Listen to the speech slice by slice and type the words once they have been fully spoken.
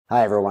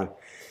Hi everyone,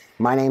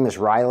 my name is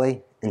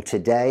Riley and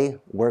today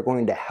we're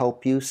going to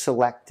help you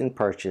select and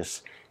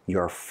purchase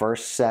your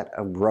first set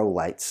of grow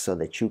lights so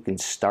that you can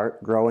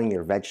start growing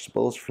your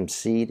vegetables from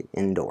seed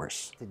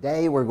indoors.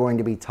 Today we're going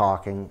to be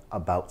talking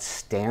about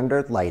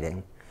standard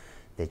lighting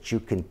that you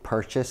can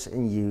purchase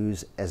and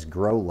use as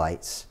grow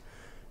lights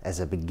as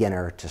a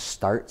beginner to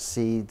start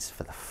seeds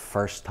for the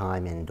first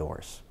time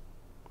indoors.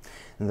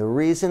 And the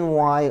reason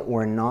why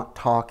we're not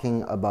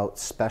talking about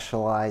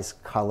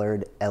specialized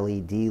colored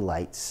LED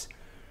lights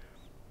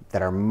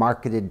that are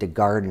marketed to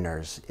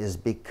gardeners is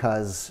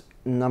because,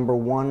 number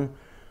one,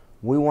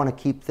 we want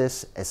to keep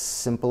this as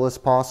simple as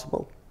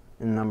possible.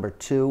 And number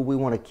two, we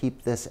want to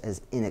keep this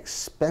as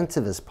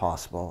inexpensive as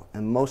possible.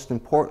 And most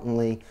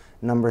importantly,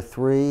 number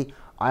three,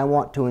 I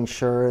want to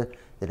ensure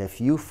that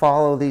if you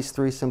follow these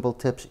three simple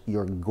tips,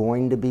 you're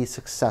going to be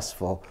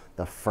successful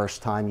the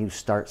first time you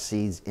start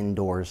seeds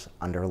indoors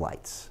under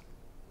lights.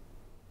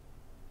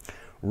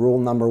 Rule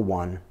number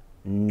one,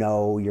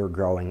 know your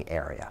growing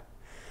area.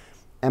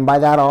 And by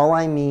that, all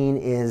I mean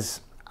is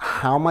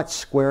how much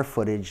square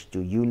footage do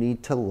you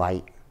need to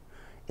light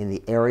in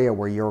the area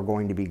where you're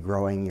going to be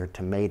growing your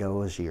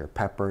tomatoes or your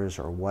peppers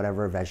or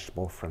whatever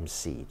vegetable from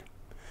seed.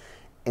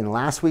 In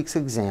last week's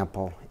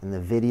example, in the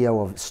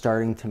video of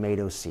starting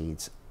tomato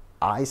seeds,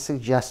 I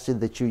suggested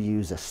that you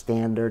use a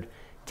standard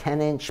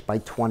 10-inch by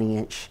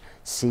 20-inch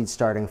seed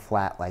starting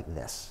flat like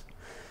this.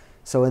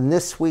 So in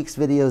this week's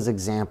video's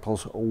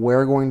examples,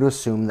 we're going to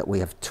assume that we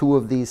have two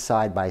of these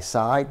side by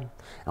side,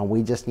 and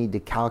we just need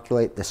to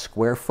calculate the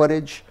square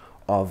footage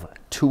of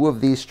two of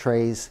these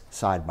trays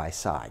side by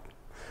side.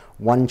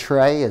 One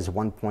tray is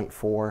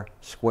 1.4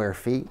 square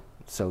feet,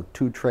 so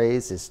two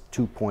trays is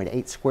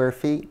 2.8 square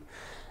feet,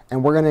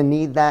 and we're going to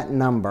need that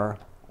number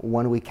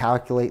when we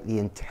calculate the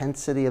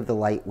intensity of the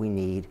light we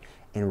need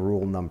in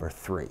rule number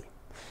three.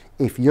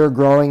 If you're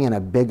growing in a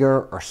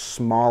bigger or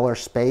smaller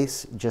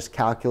space, just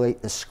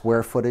calculate the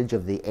square footage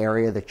of the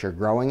area that you're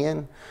growing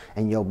in,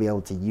 and you'll be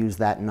able to use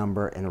that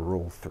number in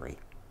rule three.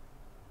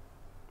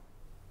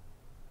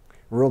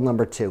 Rule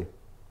number two,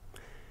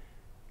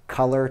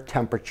 color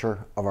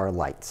temperature of our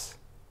lights.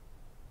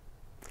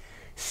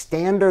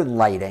 Standard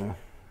lighting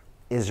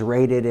is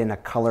rated in a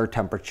color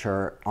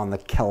temperature on the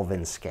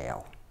Kelvin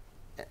scale.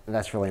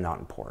 That's really not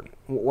important.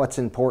 What's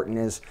important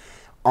is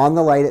on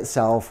the light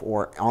itself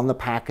or on the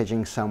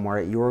packaging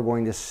somewhere, you're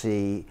going to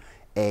see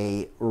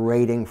a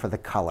rating for the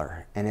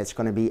color, and it's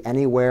going to be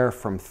anywhere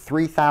from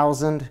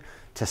 3,000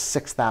 to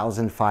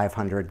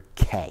 6,500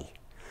 K.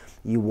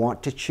 You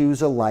want to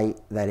choose a light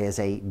that is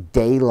a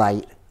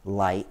daylight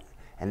light,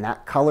 and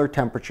that color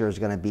temperature is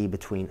going to be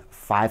between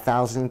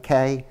 5,000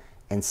 K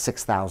and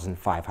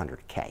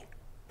 6,500 K.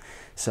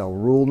 So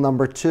rule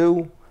number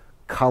two,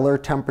 color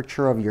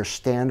temperature of your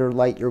standard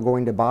light you're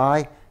going to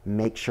buy,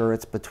 make sure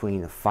it's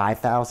between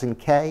 5,000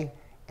 K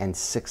and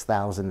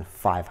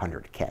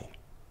 6,500 K.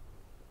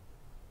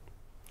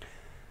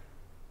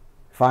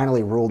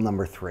 Finally, rule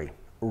number three.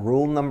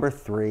 Rule number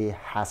three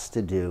has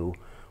to do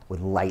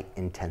with light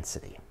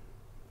intensity,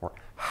 or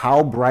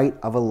how bright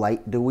of a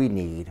light do we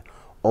need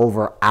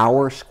over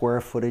our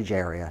square footage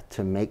area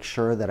to make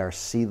sure that our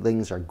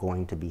seedlings are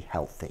going to be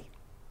healthy.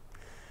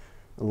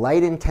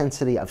 Light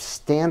intensity of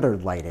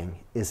standard lighting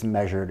is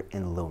measured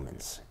in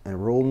lumens,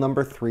 and rule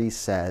number three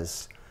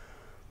says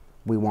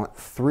we want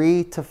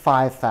 3,000 to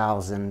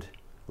 5,000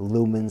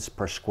 lumens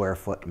per square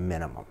foot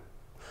minimum.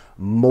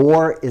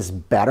 More is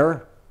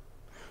better,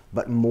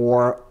 but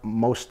more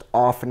most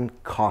often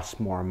costs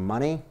more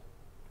money.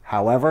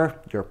 However,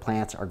 your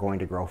plants are going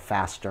to grow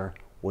faster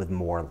with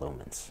more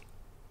lumens.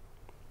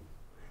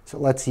 So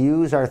let's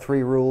use our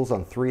three rules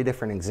on three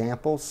different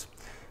examples.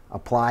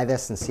 Apply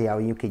this and see how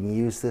you can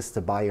use this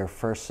to buy your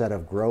first set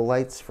of grow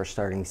lights for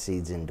starting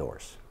seeds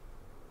indoors.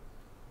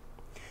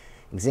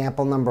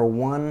 Example number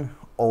one,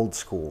 old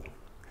school.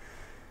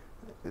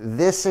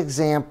 This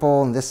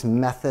example and this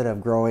method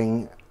of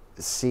growing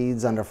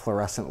seeds under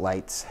fluorescent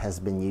lights has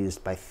been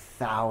used by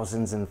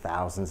thousands and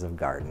thousands of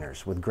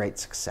gardeners with great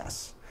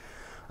success.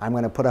 I'm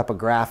going to put up a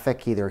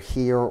graphic either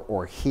here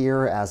or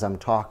here as I'm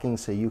talking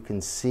so you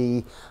can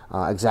see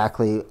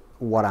exactly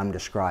what I'm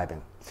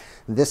describing.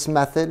 This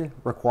method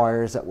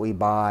requires that we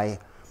buy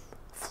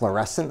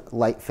fluorescent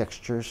light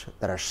fixtures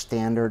that are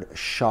standard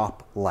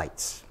shop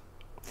lights.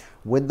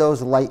 With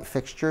those light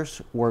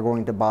fixtures, we're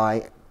going to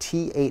buy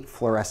T8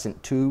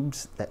 fluorescent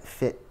tubes that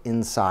fit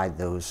inside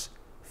those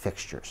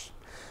fixtures.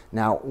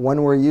 Now,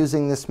 when we're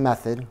using this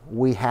method,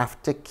 we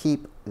have to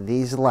keep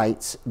these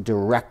lights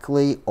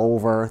directly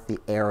over the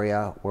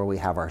area where we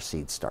have our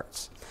seed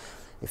starts.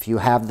 If you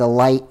have the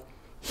light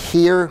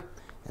here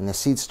and the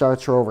seed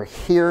starts are over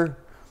here,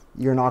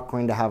 you're not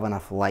going to have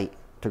enough light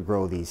to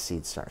grow these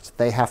seed starts.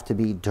 They have to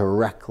be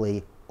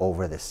directly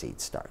over the seed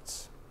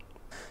starts.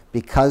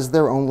 Because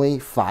they're only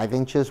 5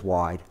 inches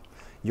wide,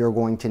 you're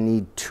going to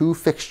need two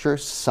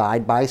fixtures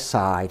side by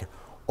side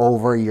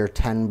over your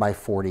 10 by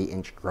 40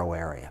 inch grow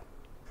area.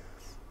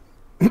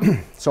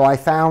 So I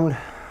found,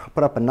 I'll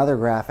put up another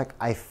graphic,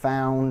 I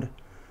found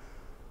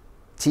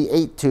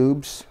T8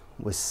 tubes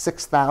with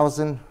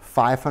 6,000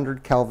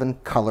 500 Kelvin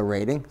color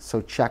rating,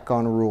 so check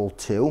on rule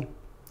 2.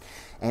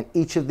 And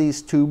each of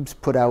these tubes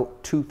put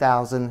out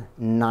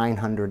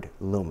 2,900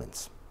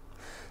 lumens.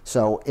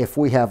 So if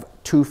we have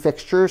 2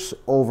 fixtures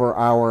over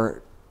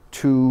our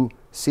 2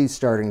 seed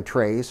starting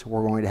trays,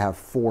 we're going to have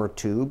 4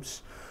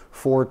 tubes.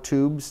 4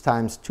 tubes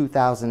times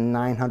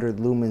 2,900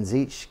 lumens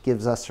each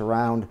gives us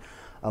around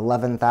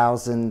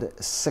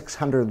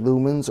 11,600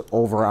 lumens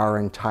over our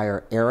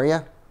entire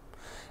area.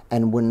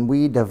 And when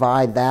we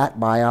divide that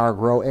by our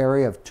grow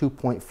area of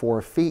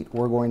 2.4 feet,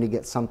 we're going to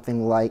get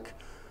something like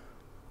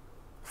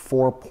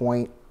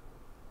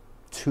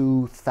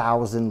 4.2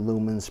 thousand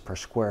lumens per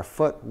square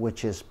foot,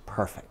 which is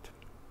perfect.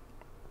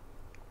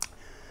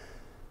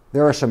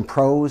 There are some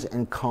pros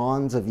and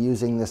cons of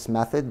using this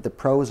method. The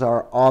pros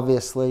are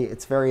obviously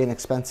it's very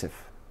inexpensive.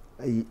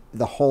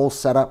 The whole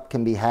setup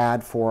can be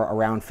had for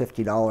around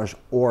 $50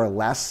 or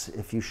less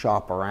if you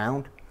shop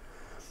around.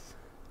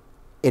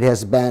 It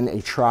has been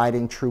a tried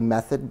and true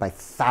method by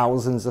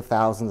thousands of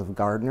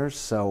gardeners,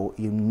 so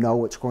you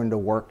know it's going to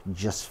work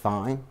just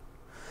fine.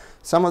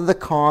 Some of the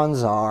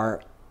cons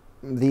are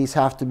these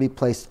have to be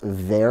placed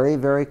very,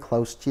 very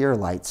close to your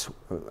lights.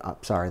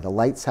 The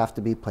lights have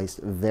to be placed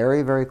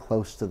very, very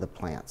close to the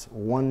plants,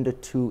 1 to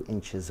 2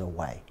 inches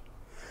away.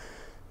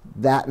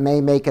 That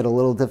may make it a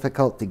little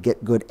difficult to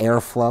get good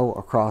airflow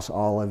across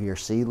all of your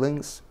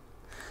seedlings.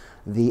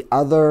 The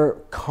other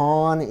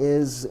con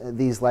is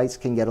these lights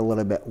can get a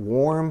little bit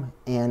warm,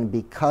 and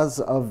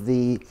because of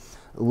the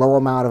low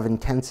amount of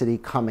intensity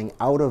coming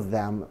out of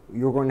them,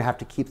 you're going to have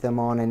to keep them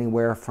on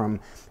anywhere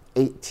from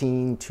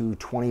 18 to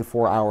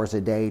 24 hours a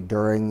day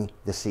during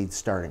the seed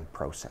starting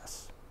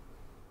process.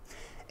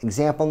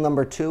 Example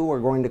number 2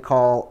 we're going to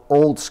call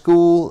old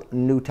school,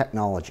 new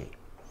technology.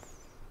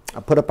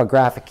 I'll put up a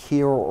graphic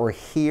here or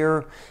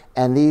here,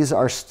 and these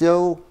are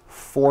still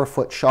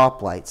 4-foot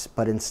shop lights,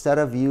 but instead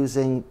of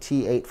using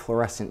T8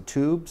 fluorescent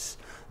tubes,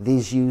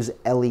 these use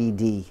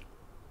LED.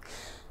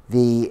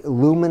 The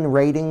lumen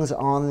ratings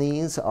on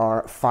these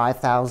are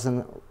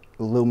 5,000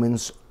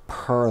 lumens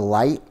per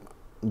light.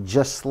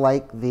 Just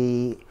like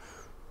the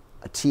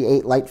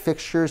T8 light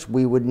fixtures,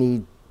 we would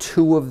need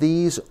 2 of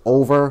these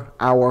over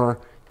our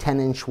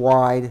 10-inch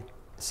wide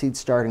seed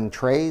starting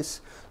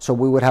trays, so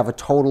we would have a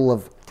total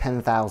of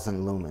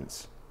 10,000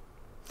 lumens.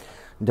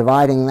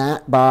 Dividing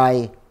that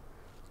by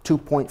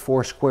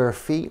 2.4 square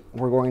feet,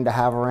 we're going to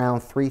have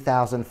around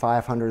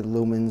 3,500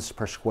 lumens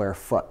per square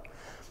foot.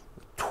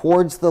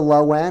 Towards the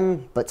low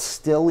end, but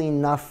still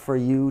enough for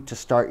you to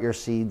start your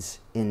seeds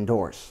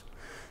indoors.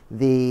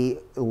 The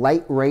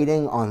light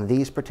rating on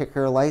these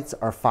particular lights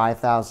are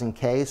 5,000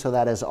 K, so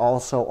that is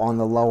also on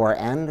the lower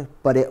end,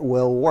 but it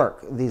will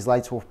work. These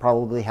lights will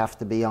probably have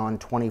to be on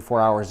 24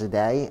 hours a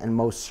day, and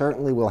most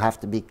certainly will have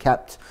to be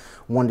kept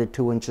 1 to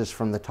 2 inches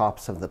from the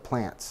tops of the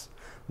plants.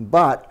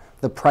 But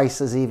the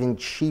price is even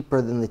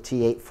cheaper than the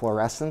T8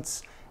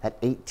 fluorescents at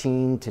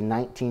 $18 to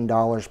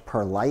 $19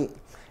 per light,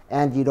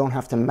 and you don't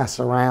have to mess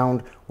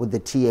around with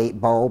the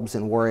T8 bulbs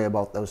and worry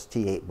about those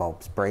T8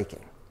 bulbs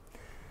breaking.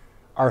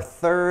 Our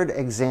third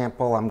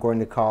example I'm going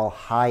to call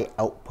high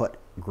output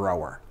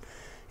grower.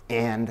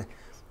 And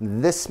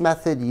this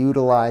method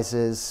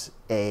utilizes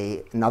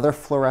another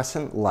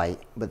fluorescent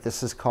light, but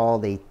this is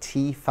called a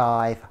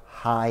T5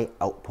 high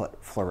output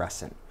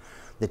fluorescent.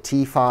 The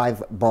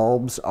T5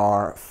 bulbs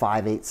are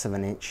 5/8 of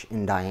an inch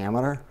in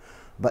diameter,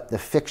 but the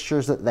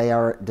fixtures that they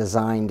are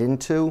designed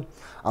into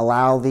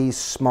allow these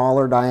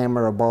smaller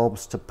diameter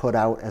bulbs to put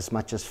out as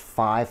much as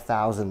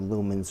 5,000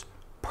 lumens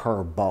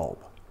per bulb.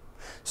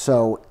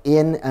 So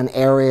in an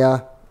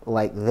area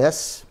like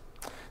this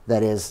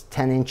that is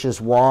 10 inches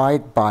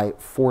wide by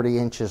 40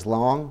 inches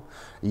long,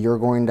 you're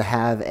going to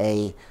have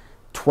a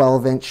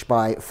 12-inch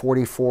by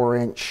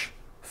 44-inch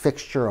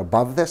fixture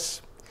above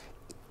this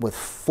with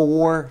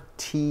 4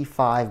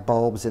 T5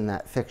 bulbs in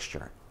that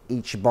fixture,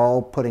 each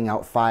bulb putting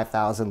out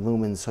 5,000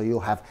 lumens, so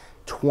you'll have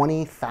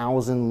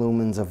 20,000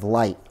 lumens of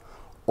light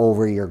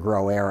over your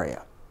grow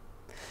area.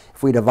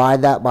 If we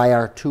divide that by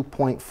our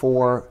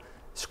 2.4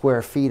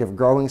 square feet of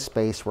growing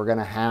space, we're going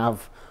to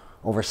have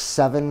over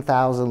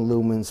 7,000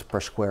 lumens per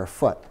square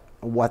foot.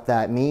 What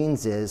that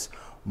means is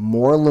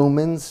more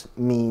lumens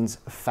means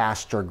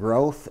faster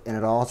growth, and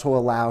it also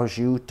allows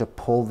you to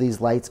pull these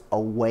lights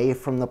away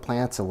from the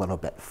plants a little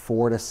bit,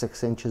 4 to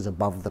 6 inches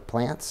above the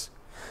plants,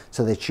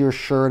 so that you're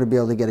sure to be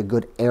able to get a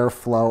good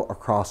airflow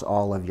across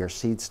all of your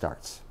seed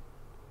starts.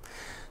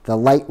 The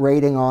light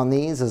rating on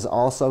these is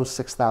also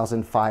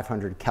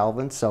 6,500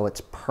 Kelvin, so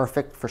it's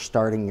perfect for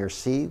starting your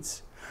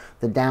seeds.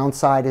 The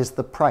downside is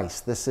the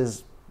price. This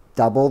is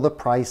double the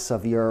price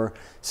of your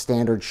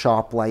standard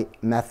shop light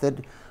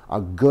method. A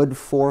good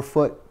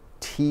 4-foot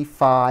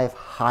T5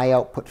 high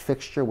output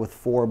fixture with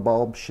 4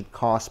 bulbs should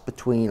cost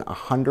between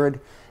 $100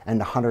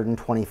 and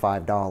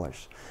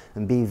 $125.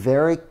 And be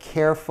very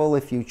careful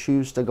if you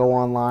choose to go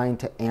online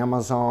to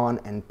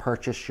Amazon and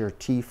purchase your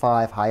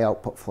T5 high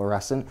output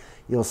fluorescent.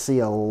 You'll see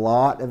a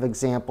lot of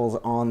examples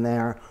on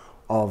there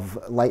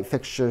of light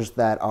fixtures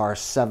that are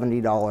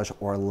 $70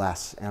 or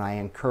less. And I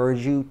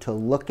encourage you to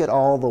look at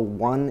all the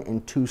 1-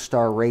 and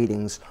 2-star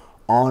ratings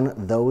on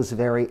those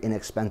very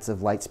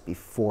inexpensive lights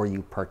before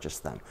you purchase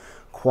them.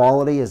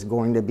 Quality is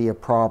going to be a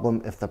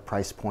problem if the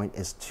price point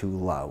is too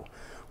low.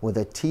 With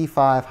a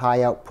T5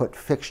 high output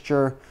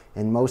fixture,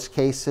 in most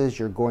cases,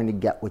 you're going to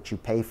get what you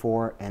pay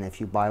for, and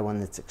if you buy one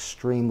that's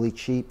extremely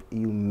cheap,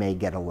 you may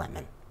get a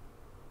lemon.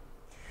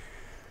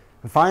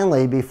 And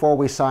finally, before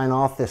we sign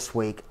off this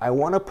week, I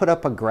want to put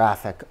up a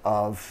graphic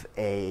of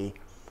an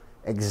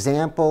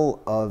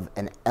example of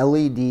an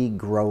LED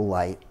grow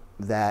light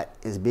that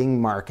is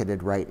being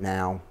marketed right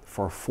now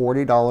for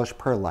 $40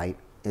 per light.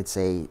 It's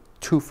a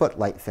 2-foot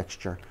light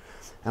fixture.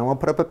 And I want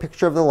to put up a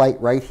picture of the light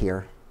right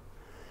here.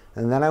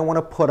 And then I want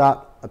to put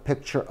up a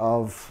picture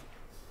of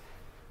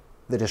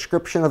the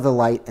description of the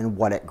light and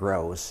what it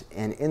grows.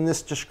 And in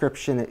this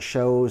description, it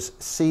shows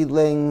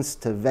seedlings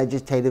to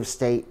vegetative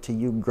state to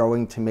you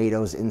growing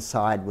tomatoes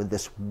inside with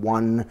this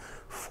one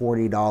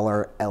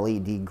 $40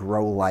 LED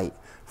grow light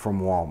from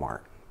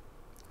Walmart.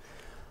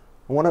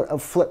 I want to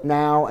flip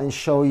now and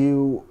show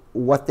you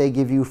what they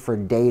give you for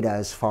data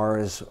as far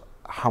as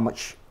how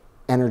much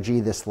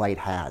energy this light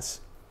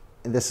has.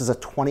 This is a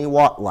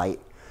 20-watt light,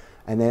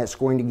 and then it's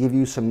going to give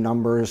you some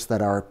numbers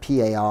that are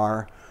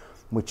PAR,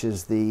 which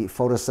is the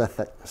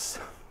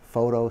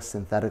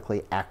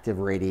photosynthetically active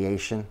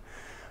radiation.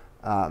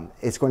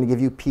 It's going to give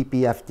you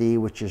PPFD,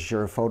 which is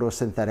your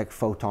photosynthetic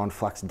photon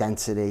flux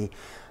density.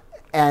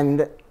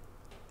 And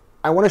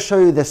I want to show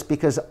you this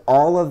because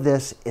all of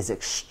this is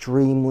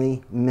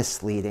extremely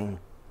misleading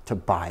to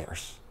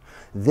buyers.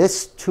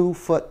 This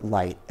 2-foot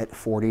light at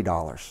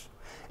 $40,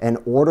 in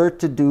order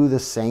to do the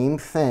same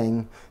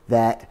thing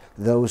that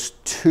those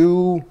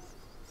 2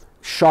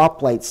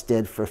 shop lights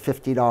did for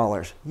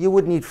 $50, you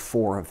would need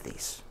 4 of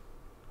these.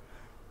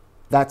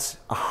 That's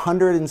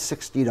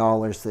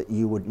 $160 that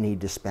you would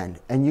need to spend.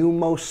 And you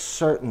most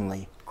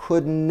certainly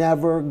could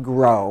never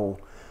grow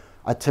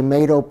a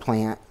tomato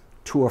plant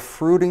to a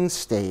fruiting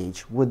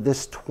stage with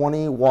this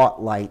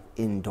 20-watt light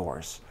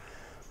indoors.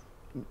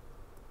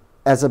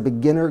 As a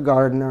beginner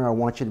gardener, I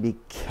want you to be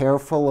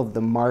careful of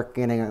the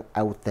marketing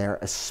out there,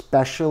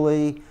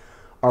 especially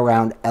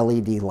around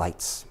LED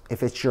lights.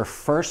 If it's your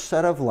first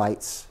set of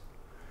lights,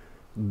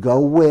 go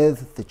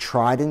with the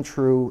tried and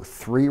true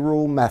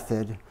 3-rule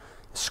method: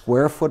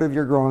 square foot of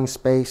your growing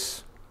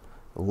space,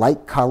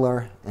 light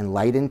color, and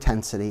light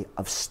intensity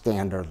of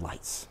standard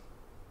lights.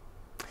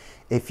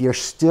 If you're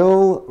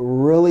still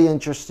really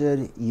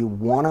interested, you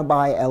want to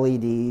buy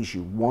LEDs,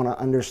 you want to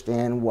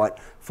understand what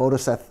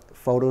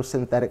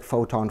photosynthetic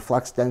photon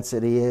flux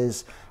density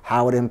is,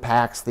 how it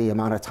impacts the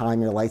amount of time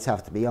your lights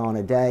have to be on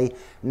a day,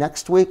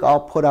 next week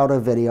I'll put out a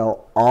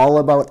video all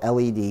about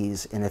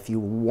LEDs, and if you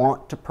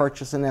want to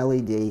purchase an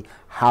LED,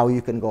 how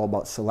you can go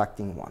about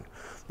selecting one.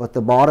 But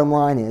the bottom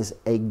line is,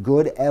 a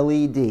good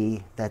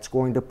LED that's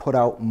going to put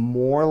out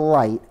more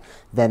light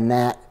than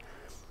that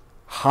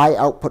high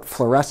output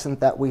fluorescent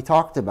that we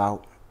talked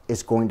about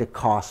is going to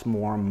cost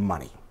more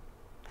money.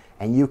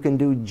 And you can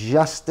do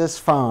just as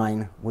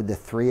fine with the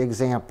 3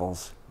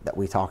 examples that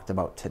we talked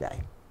about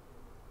today.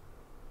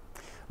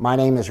 My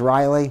name is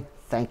Riley.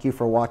 Thank you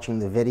for watching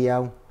the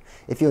video.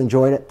 If you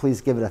enjoyed it,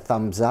 please give it a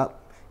thumbs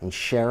up and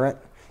share it.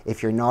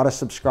 If you're not a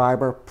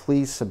subscriber,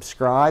 please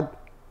subscribe.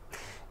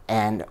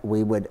 And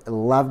we would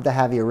love to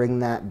have you ring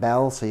that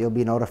bell so you'll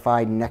be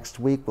notified next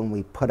week when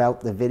we put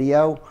out the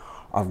video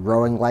of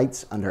growing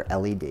lights under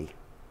LED.